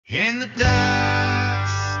In the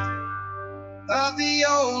dust of the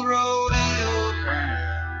old rodeo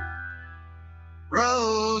ground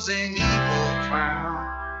rose an evil clown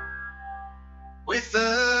with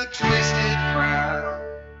a twisted crown,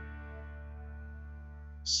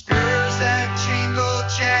 spurs that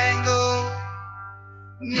jangle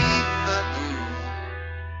neath the moon,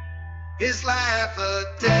 his laugh a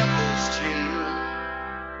devil's tune,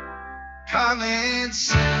 coming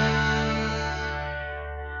soon.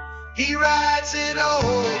 He rides an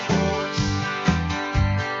old horse,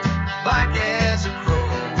 black as a crow,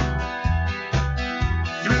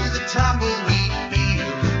 through the tumbleweed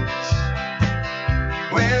fields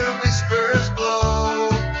where whispers blow.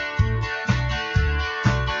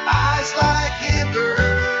 Eyes like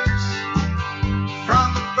embers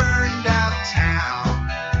from a burned out town,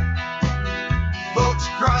 folks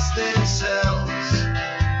cross themselves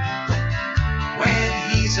when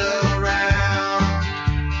he's around.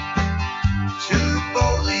 To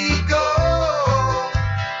Boldley Go,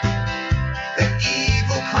 the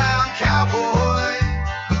evil clown cowboy,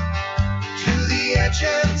 to the edge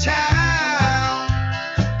of town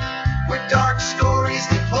where dark stories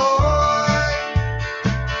deploy.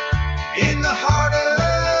 In the heart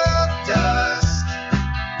of dust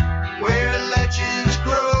where legends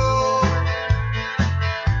grow,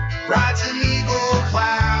 rides an evil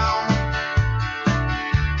clown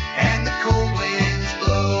and the cold winds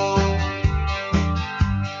blow.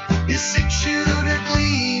 His six-shooter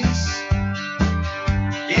gleams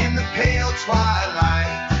in the pale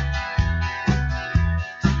twilight,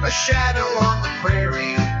 a shadow on the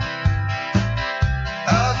prairie,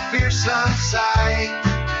 a fearsome sight.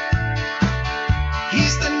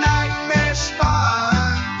 He's the nightmare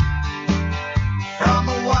spawn from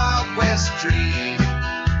a Wild West dream,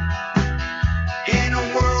 in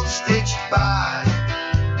a world stitched by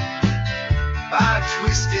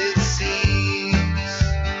twisted seams.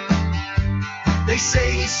 They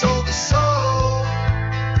say he sold his soul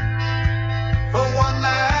for one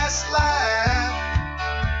last laugh,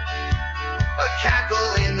 a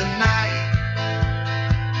cackle in the night,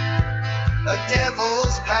 a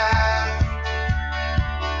devil's path.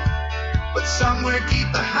 But somewhere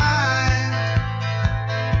deep behind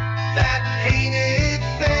that painted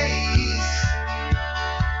face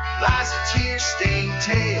lies a tear-stained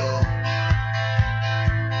tale,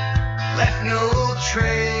 left no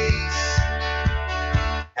trace.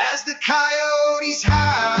 As the coyotes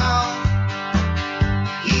howl,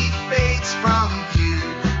 he fades from view,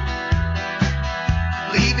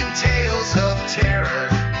 leaving tales of terror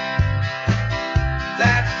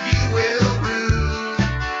that few will rue.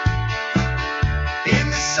 In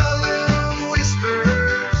the saloon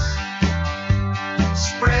whispers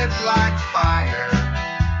spread like fire,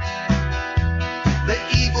 the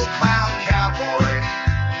evil clown cowboy,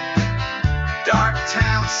 dark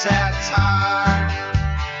town satire.